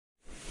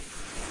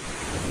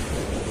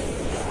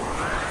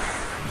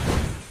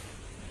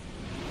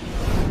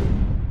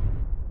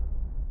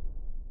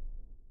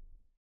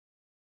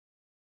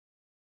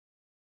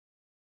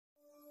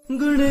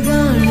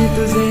गुणगान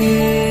तुझे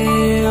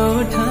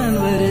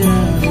ओठांवर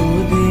राहू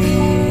दे,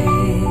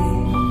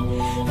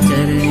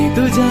 चरणी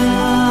तुझ्या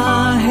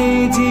हे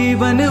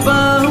जीवन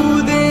वाहू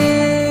दे.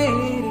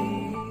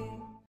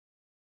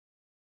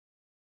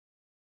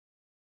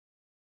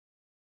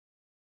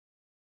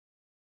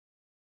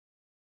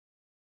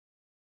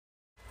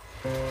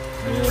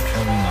 Where you are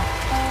traveling now?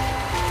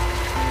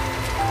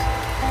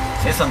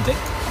 Say something.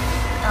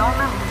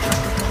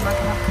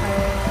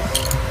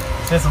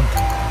 Say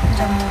something.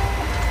 Jammu.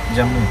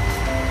 Jammu.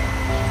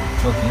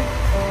 Okay.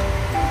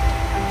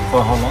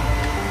 For how long?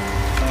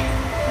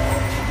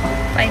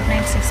 5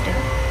 nights, 6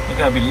 days.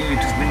 Okay, I believe it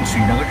has been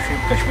Srinagar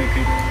trip, Kashmir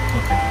trip.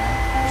 Okay.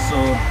 So,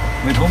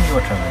 with whom you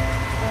are traveling?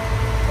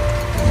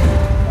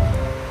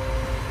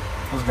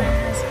 Who's My that?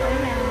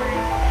 husband and my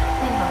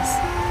in-laws.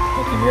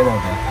 Okay, where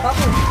are they?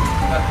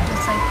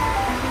 Inside.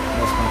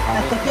 That's my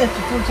father.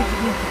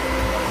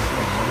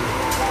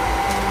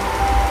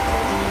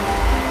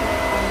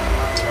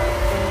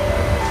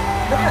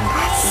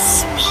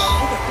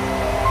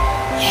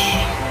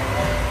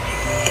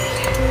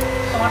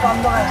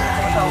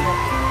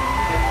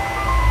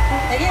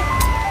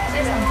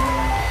 Say something.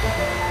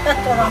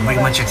 I'm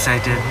very much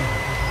excited.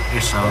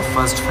 It's our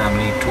first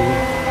family tour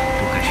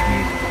to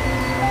Kashmir.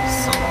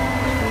 So,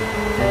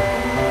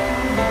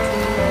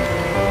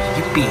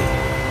 yippee!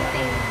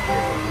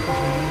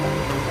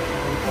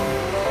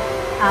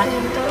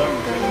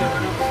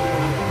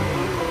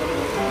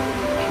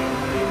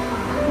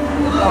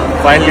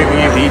 Finally,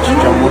 we reached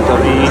Jammu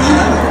Tawi.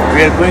 We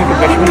are going to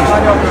Kashmir.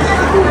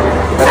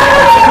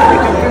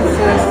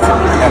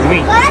 And me.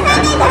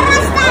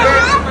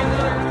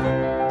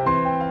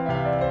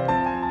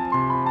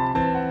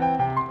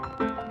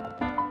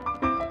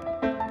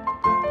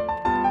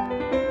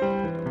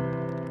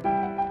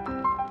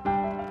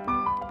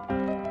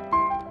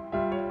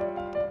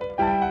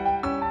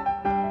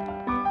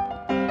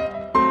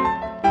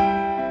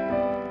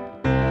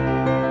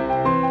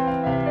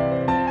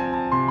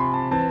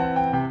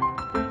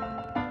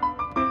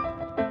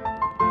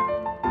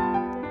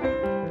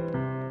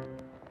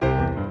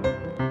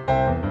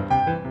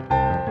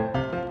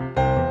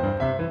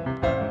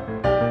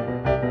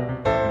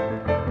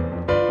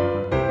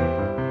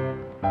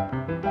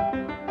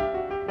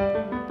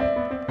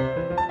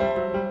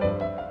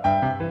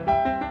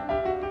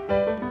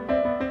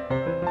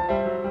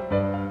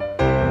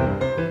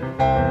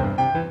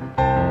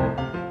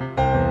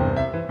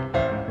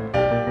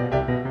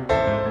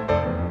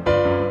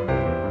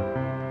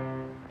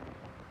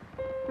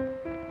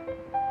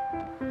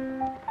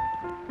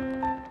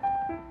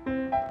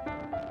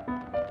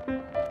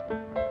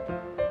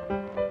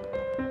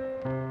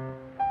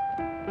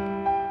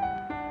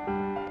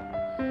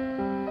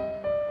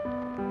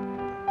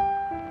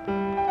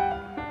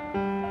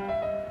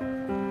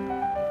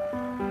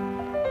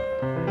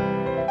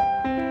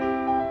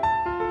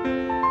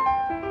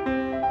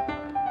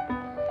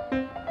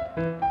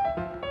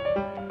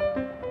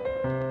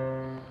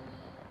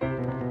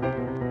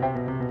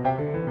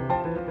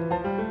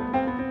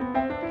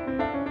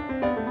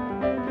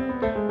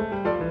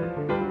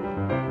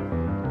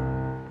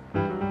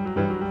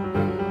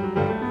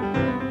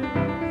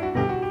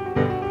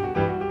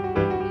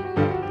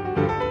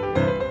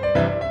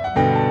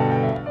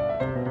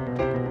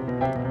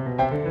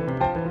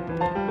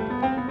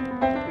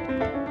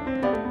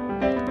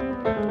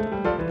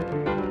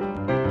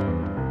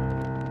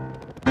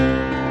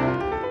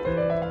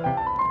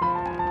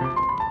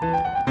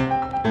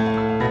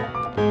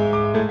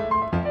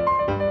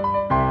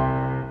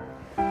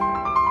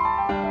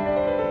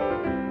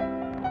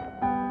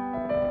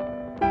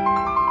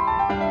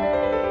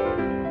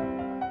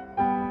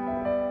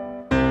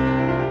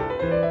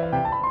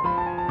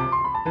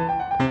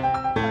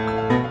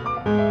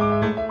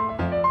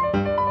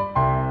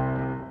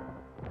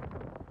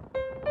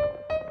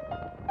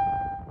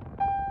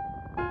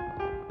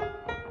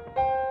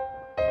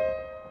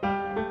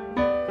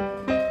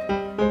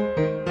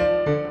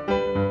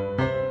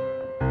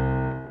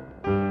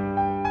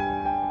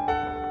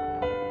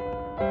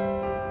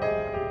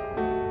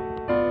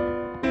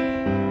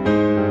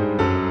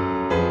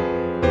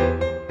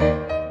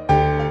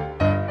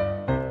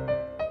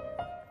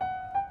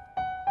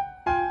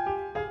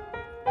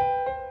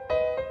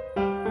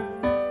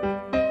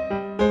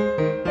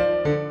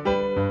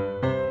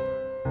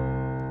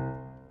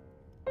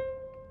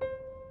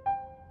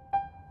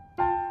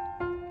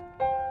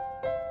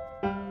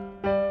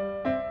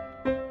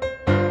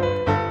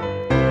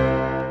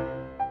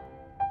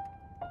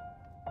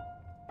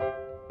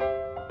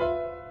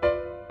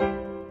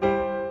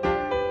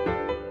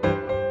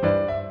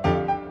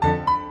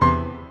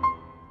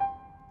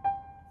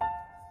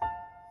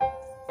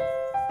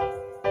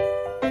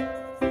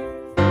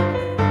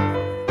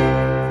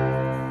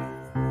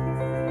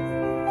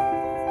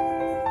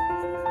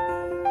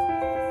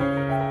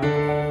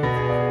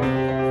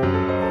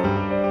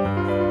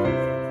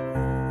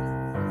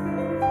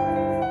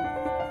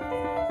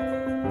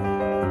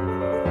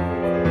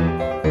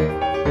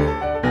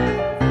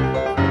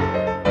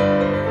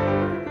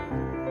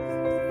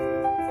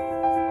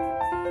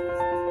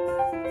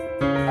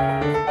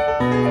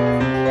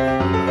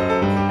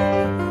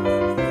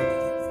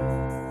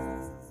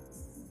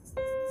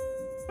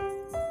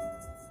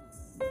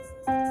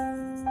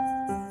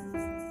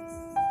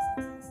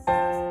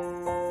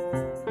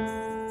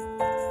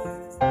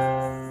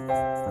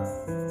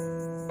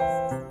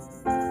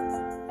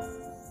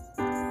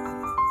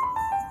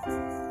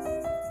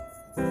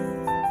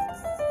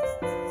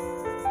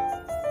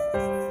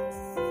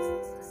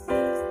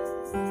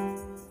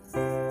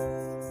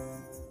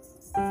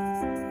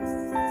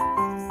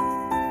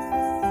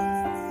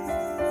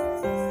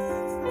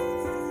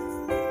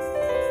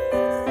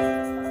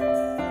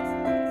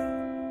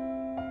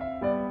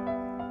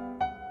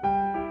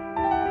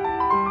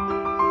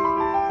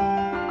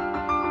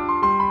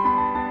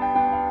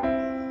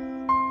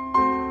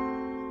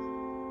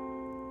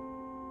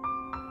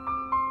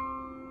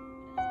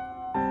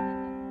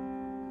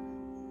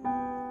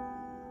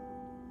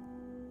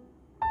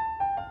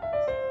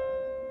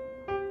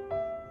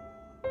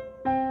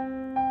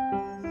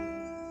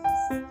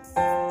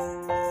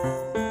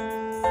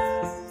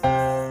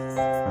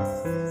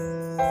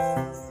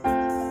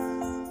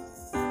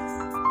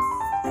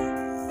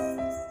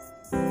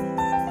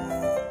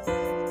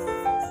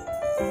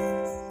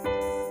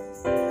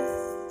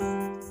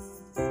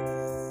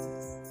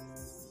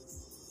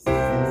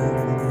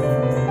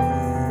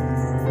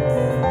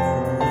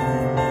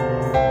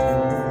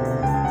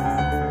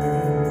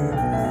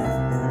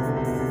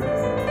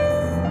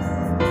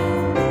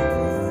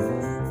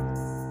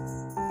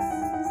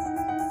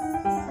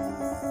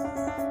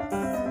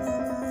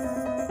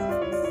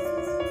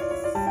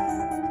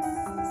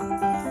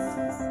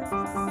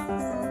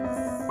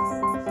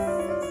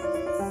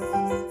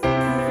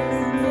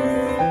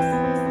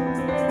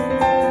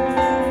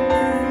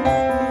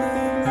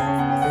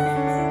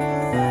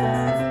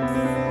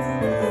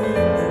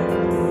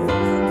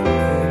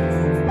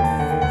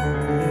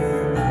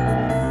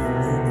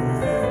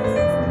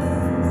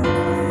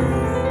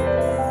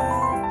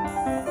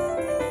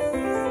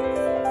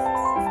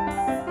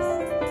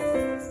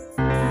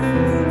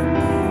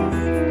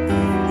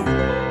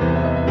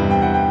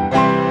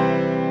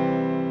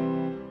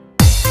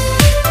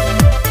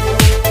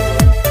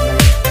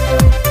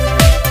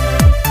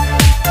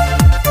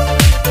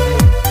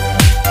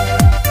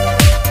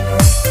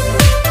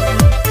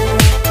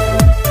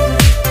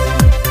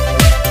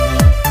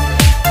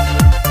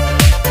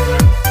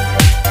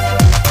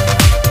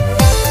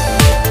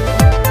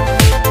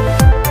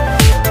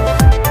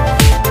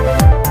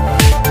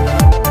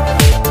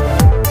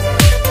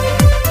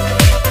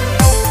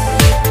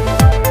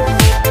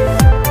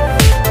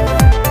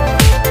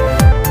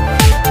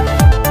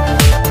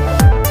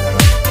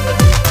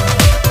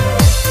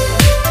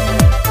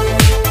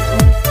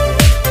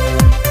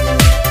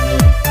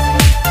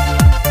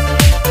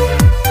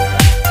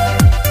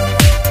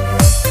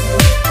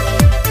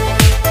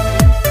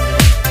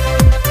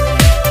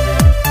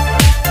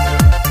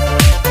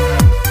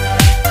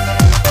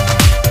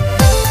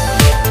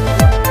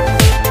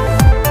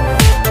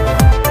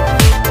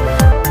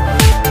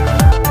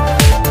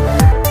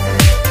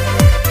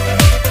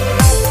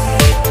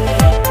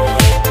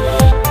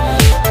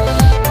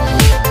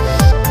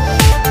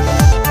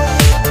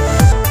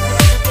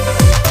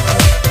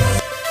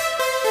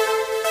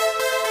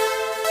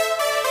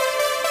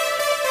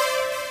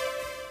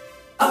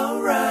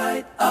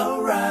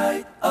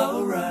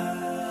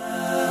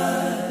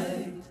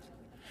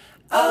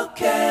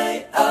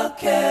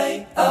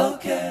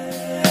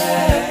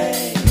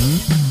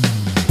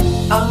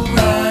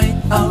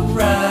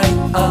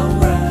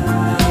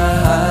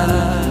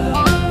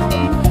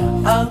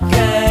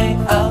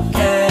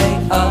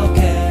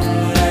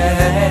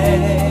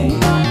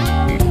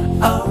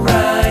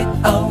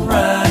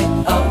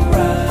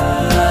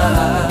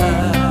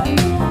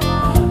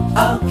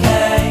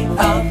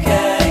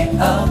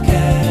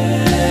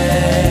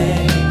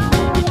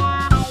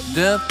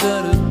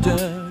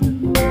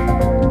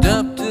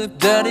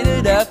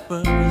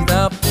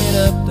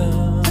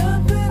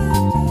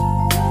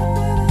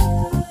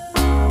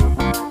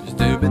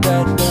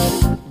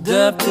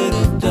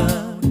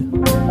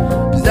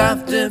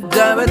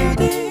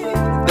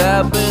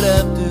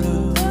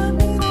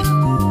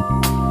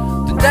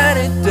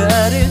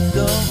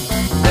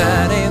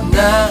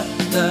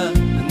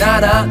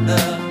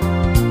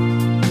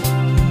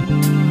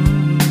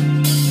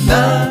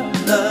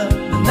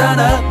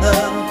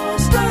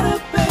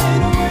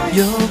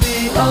 You'll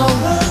be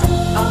alright,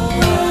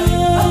 alright,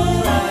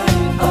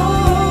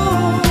 alright,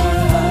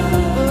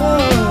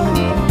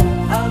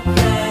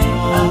 okay,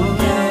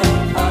 okay,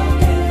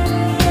 okay.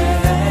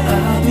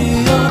 I'll be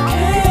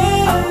okay,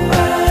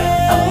 alright,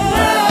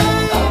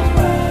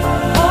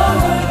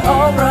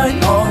 alright,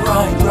 alright, alright,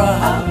 alright,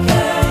 right.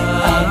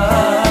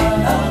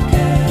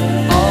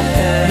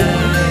 Okay,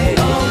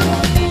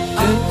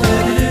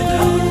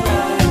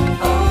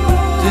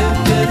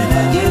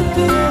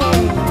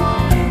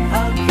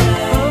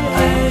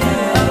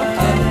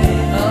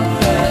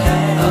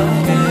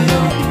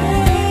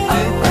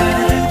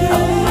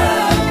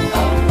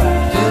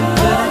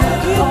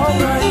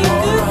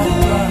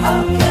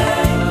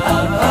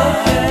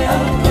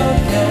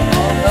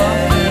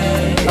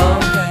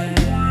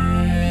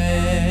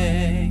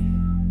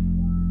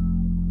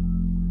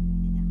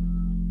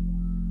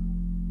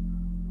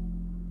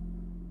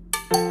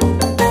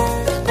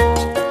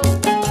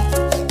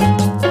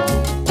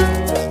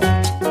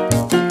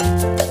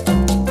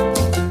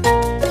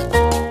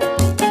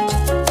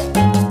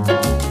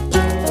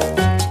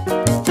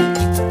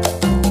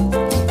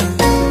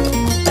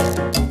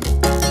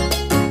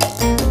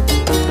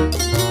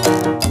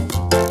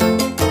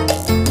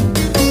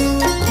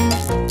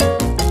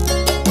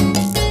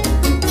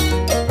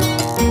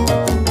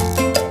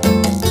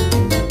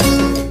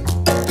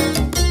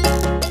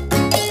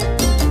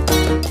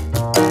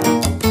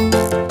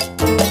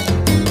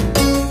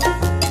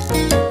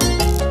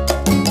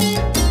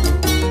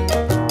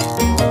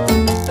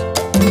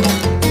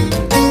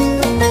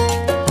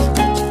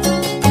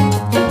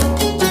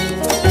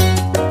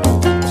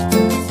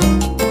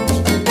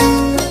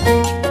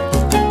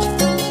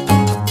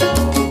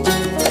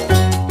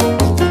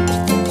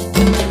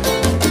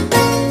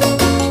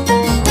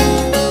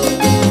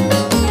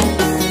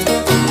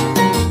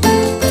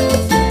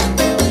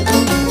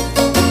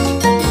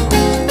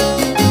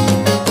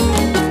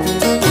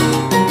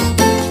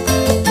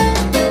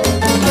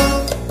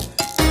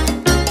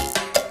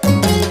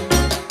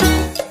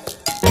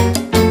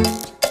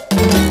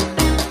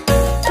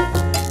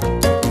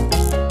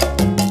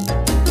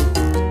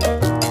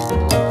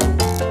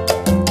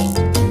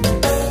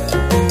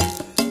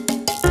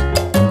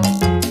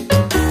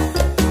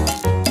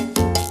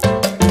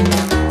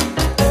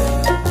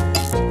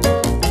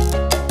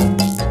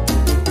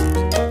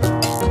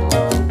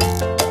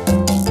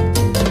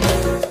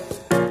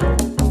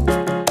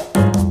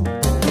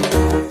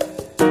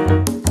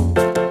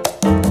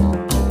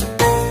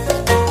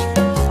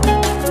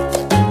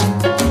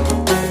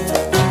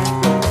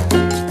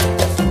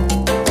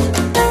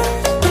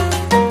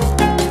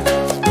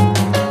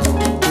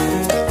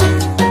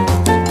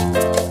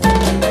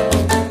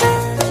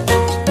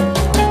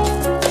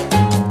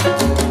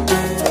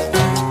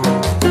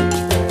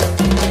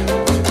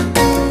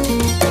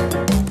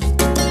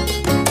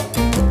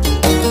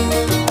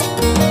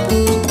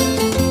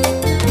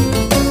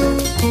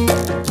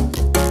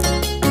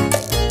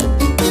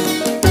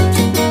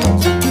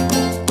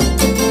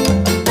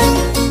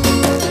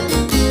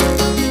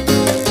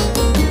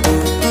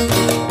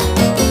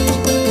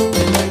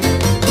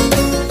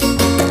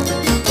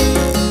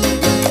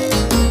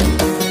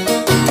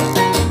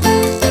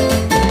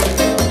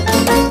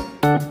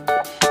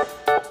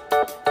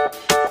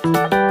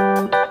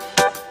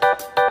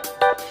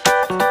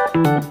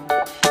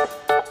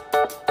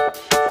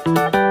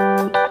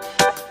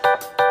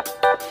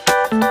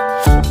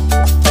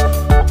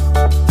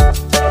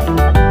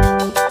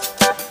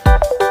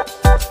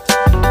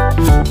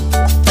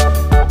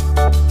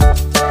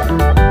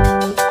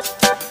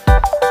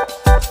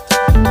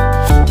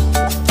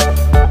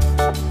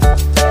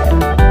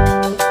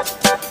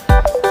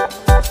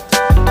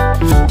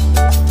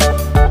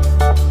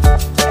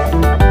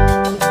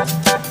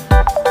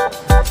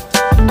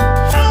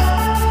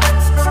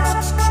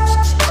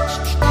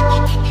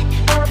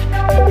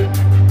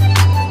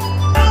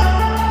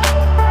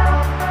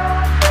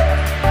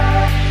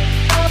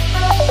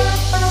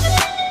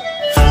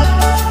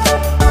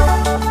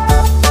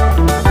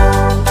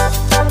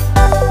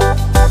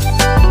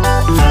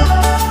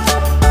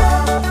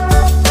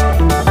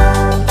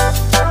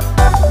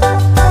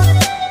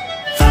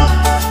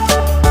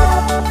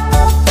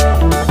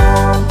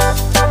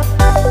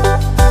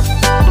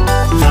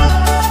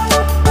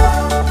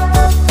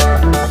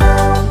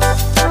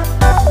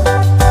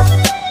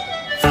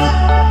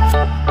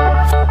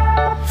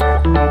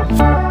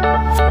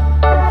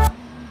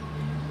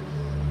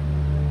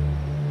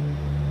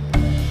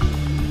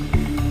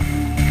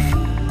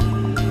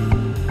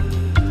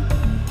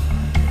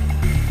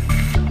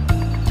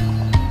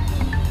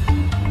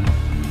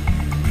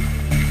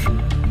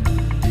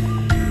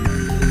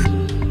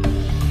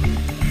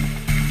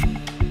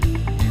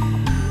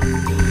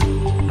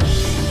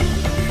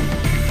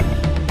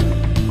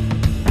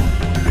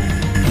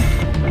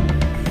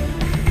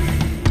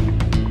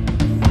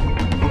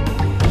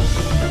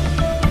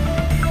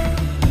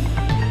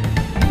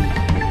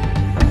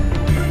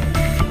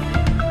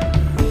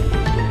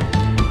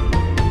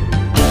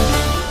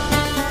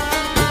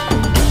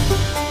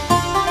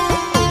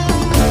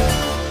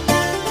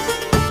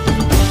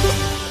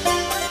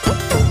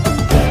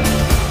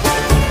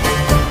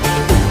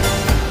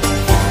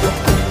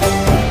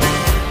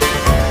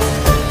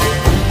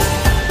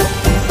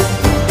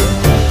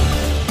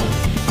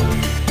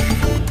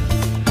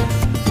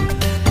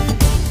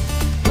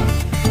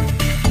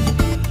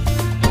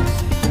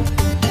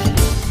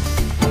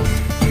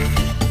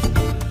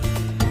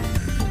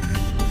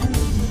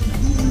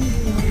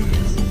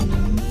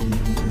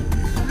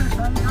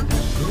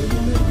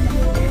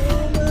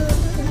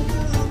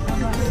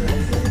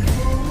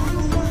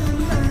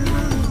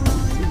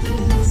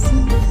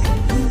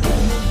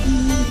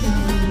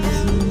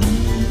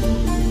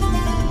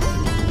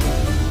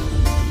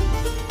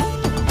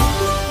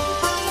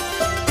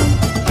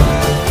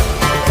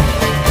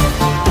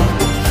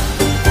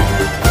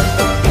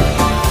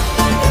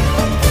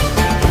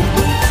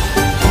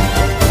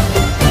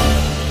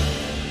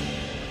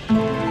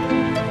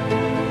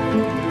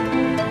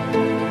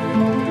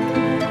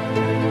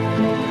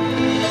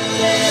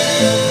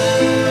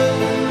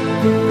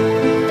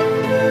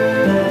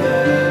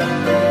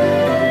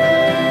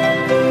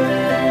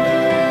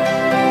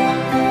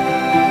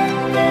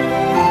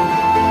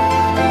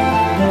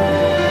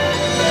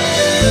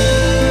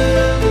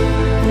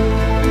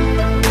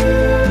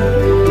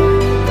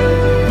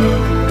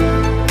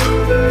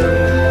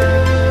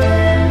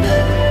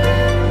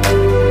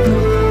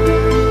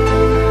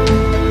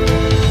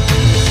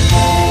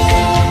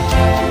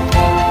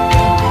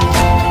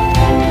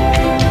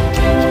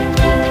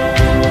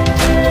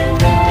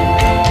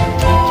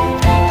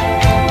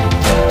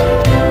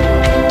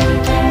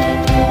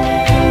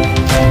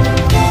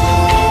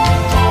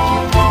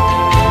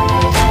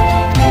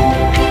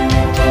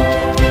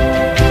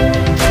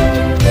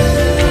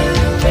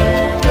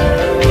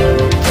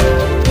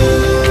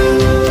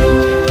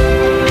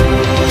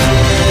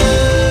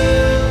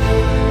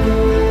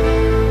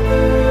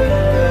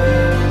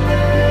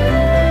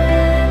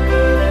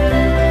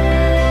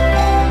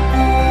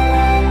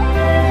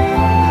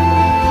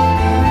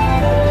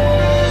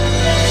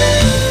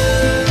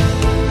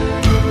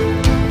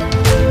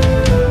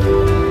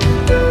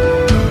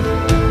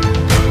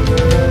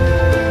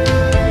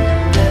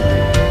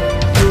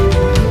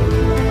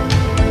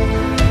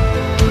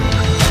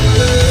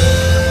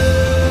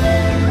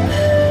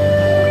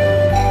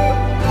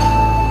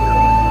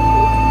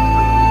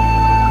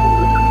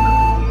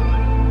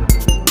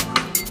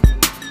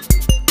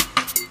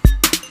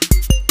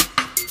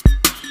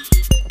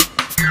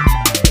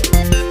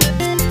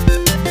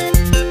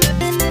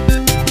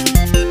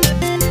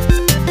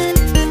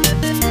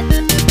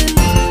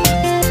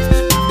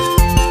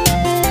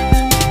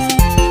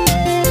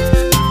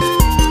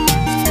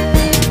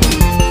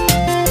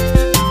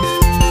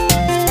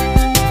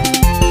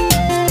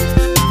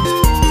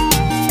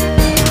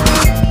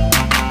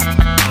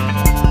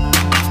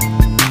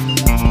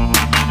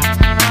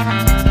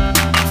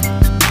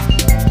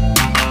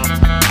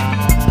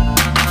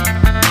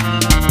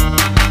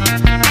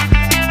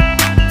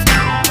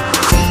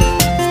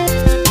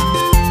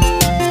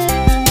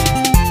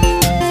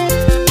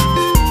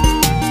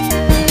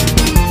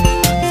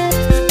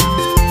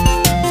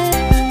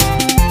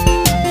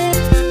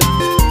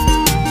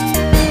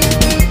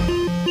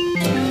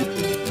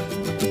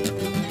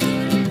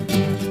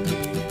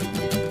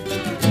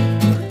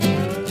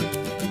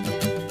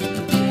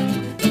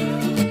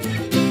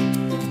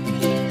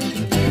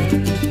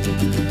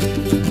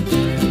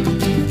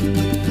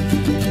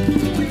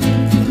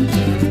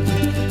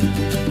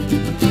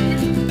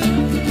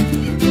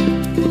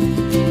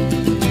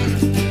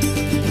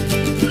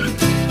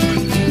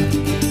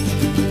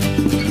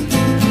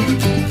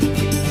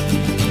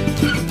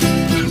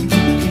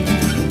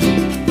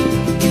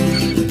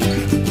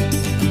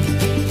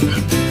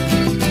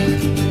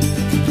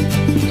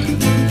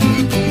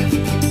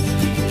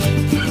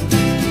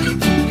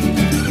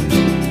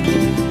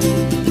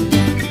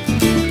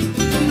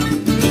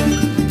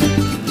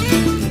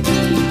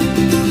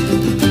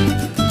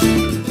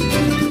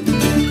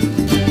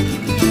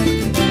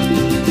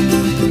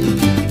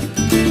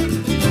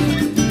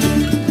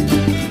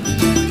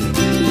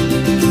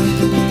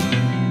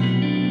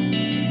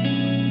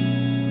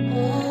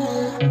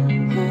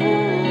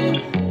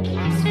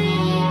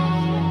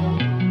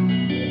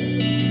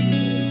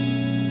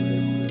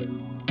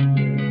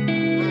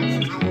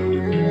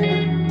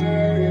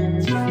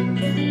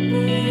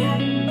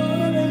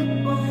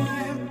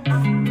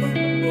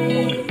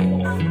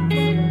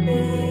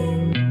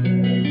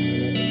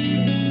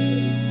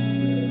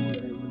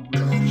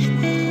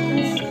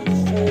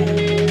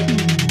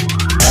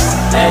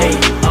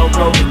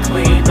 rolling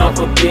clean off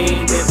a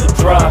bean in the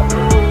drop.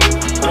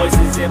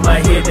 Voices in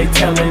my head, they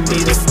telling me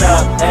to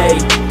stop.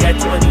 Ayy, got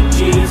 20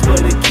 G's for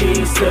the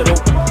keys to the.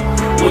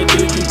 What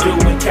do you do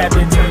when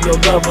Captain turn your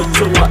lover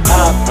to a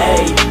op?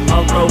 Ayy,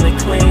 I'm rolling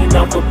clean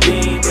off a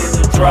bean in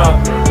the drop.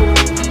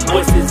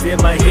 Voices in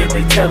my head,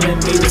 they telling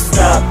me to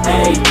stop.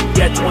 Ayy,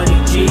 got 20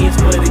 G's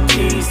for the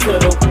keys to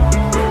the.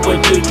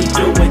 What do you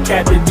do when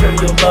Captain turn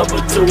your lover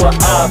to a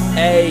op?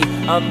 Ayy,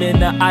 I'm in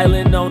the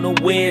island on a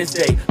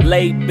Wednesday,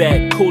 laid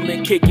back,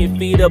 coolin', kicking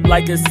feet up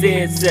like a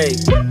sensei.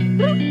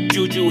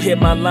 Juju hit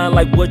my line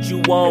like what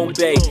you want,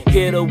 babe.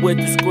 Hit her with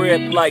the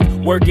script like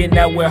working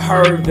out with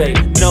Hervey.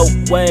 No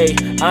way,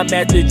 I'm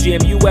at the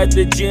gym, you at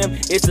the gym.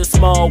 It's a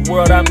small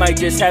world, I might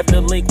just have to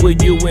link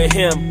with you and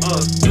him.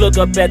 Look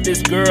up at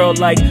this girl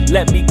like,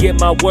 let me get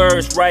my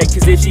words right.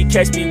 Cause if she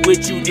catch me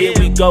with you, then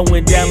we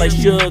going down like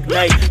Suge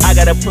Knight. I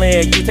got a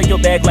plan, you take your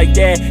bag like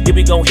that, then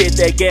we gon' hit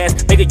that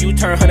gas. Make a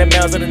U-turn 100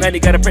 miles in the 90,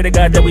 gotta pray to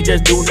God that we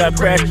just do not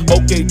crash.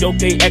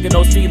 Okay, acting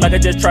no C like I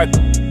just tried.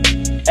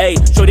 Ayy,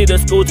 shorty the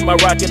school to my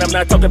rocket, I'm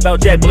not talking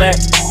about Jack Black.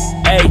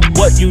 Ayy,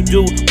 what you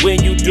do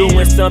when you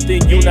doing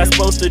something you not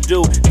supposed to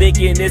do?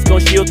 Thinking it's gon'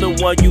 shield the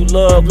one you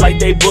love like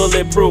they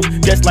bulletproof.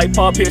 Just like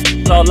Paul Pierce,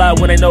 all lie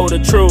when they know the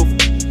truth.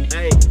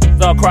 Ayy,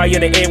 I'll cry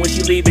in the end when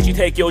she leave and she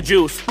take your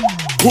juice.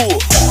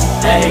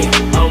 Ayy,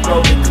 I'm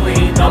rolling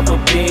clean off a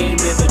beam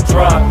in the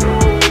drop.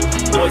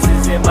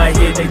 Voices in my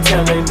head, they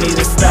telling me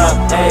to stop.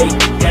 Ayy,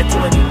 got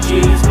 20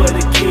 G's for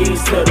the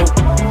keys to the.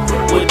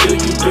 What do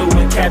you do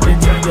when Captain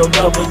turn your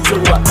lover to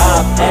a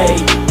op? Ayy,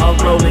 I'm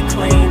rolling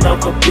clean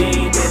off a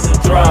beam in the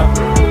drop.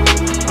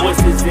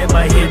 Voices in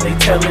my head, they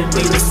telling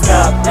me to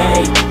stop.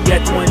 Ayy,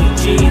 got 20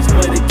 G's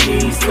for the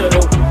keys to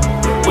the.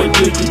 What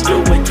do you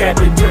do when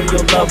Captain turn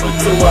your lover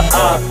to a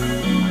op?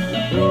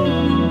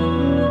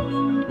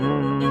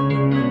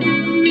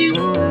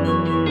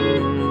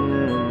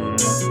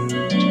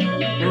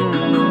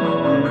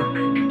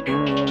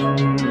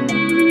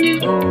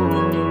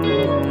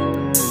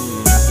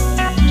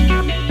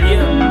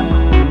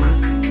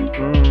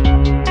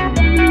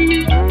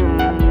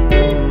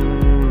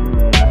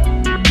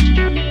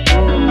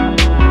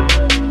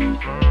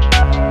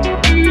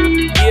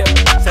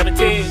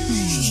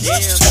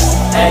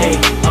 Ayy,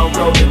 I'm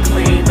rolling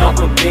clean off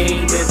a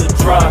beam in the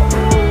drop.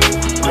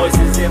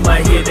 Voices in my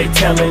head, they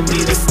telling me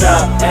to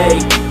stop.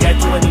 Ayy, got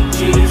 20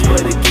 G's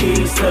for the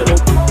keys to the.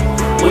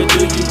 What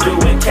do you do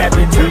when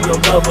Captain turn your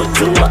lover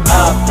to a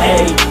op?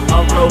 Ayy,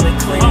 I'm rolling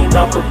clean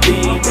off a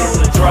beam in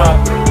the drop.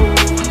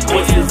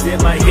 Voices in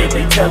my head,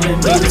 they telling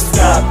me to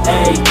stop.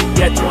 Ayy,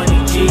 got 20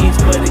 G's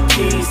for the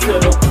keys to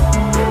the.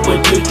 What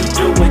do you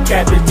do when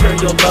Captain turn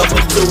your lover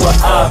to a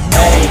op?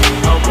 Ayy,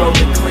 I'm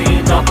rolling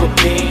clean off a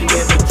beam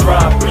in the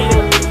drop.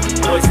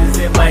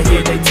 Voices in my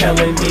head, they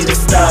telling me to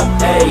stop.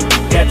 Ayy,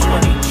 got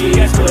 20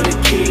 G's for the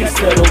keys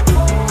to the.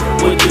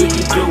 What do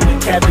you do when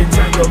Captain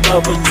turn your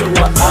lover to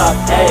a op?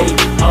 Ayy,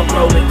 I'm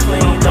rolling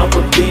clean off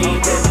a beam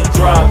in the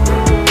drop.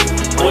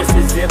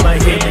 Voices in my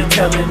head, they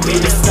telling me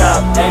to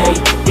stop. Ayy,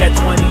 got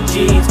 20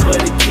 G's for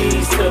the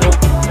keys to the.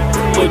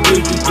 What do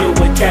you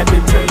do when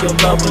Captain turn your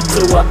lover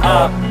to a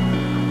op?